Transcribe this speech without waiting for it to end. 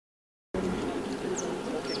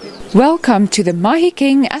Welcome to the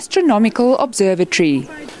Mahikeng Astronomical Observatory.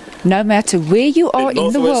 No matter where you are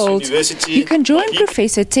in the world, you can join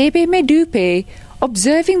Professor Tebe Medupe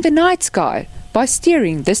observing the night sky by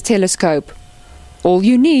steering this telescope. All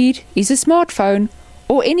you need is a smartphone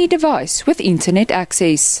or any device with internet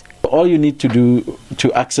access. All you need to do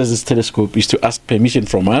to access this telescope is to ask permission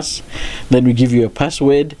from us. Then we give you a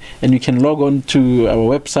password and you can log on to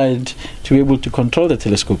our website to be able to control the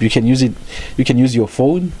telescope. You can use it, you can use your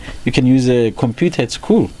phone, you can use a computer at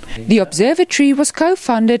school. The observatory was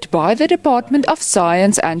co-funded by the Department of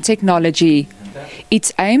Science and Technology.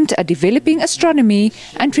 It's aimed at developing astronomy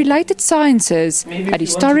and related sciences at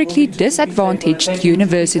historically disadvantaged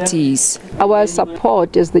universities. Our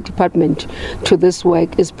support as the department to this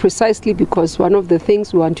work is precisely because one of the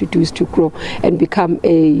things we want to do is to grow and become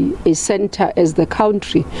a center as the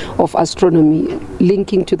country of astronomy,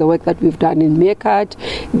 linking to the work that we've done in Meerkat,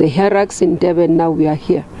 the Herax in Durban. Now we are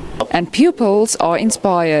here. And pupils are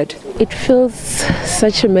inspired. It feels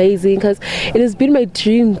such amazing because it has been my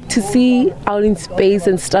dream to see out in space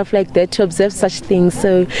and stuff like that, to observe such things.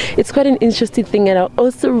 So it's quite an interesting thing, and I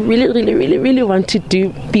also really want to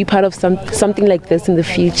be part of something like this in the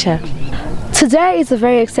future. Today is a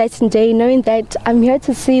very exciting day, knowing that I'm here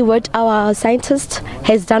to see what our scientist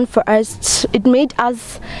has done for us. It made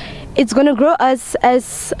us. It's going to grow us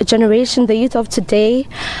as a generation, the youth of today,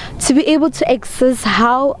 to be able to access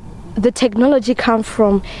how the technology comes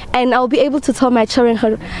from. And I'll be able to tell my children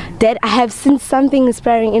that I have seen something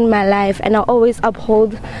inspiring in my life, and I'll always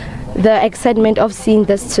uphold the excitement of seeing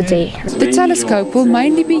this today. The telescope will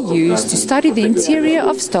mainly be used to study the interior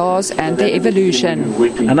of stars and their evolution.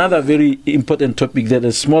 Another very important topic that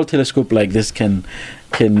a small telescope like this can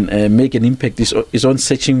make an impact is on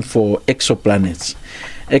searching for exoplanets.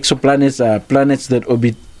 Exoplanets are planets that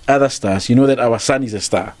orbit other stars. You know that our sun is a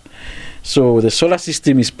star. So the solar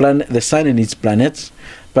system is the sun and its planets,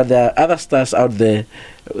 but there are other stars out there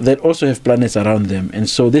that also have planets around them. And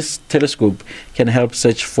so this telescope can help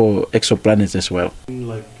search for exoplanets as well.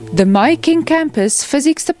 The Mahikeng campus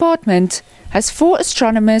physics department has 4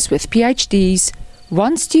 astronomers with PhDs,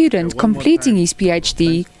 1 student completing his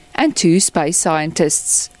PhD, and 2 space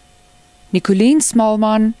scientists. Nicolene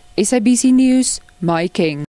Smallman, SABC News, Mahikeng.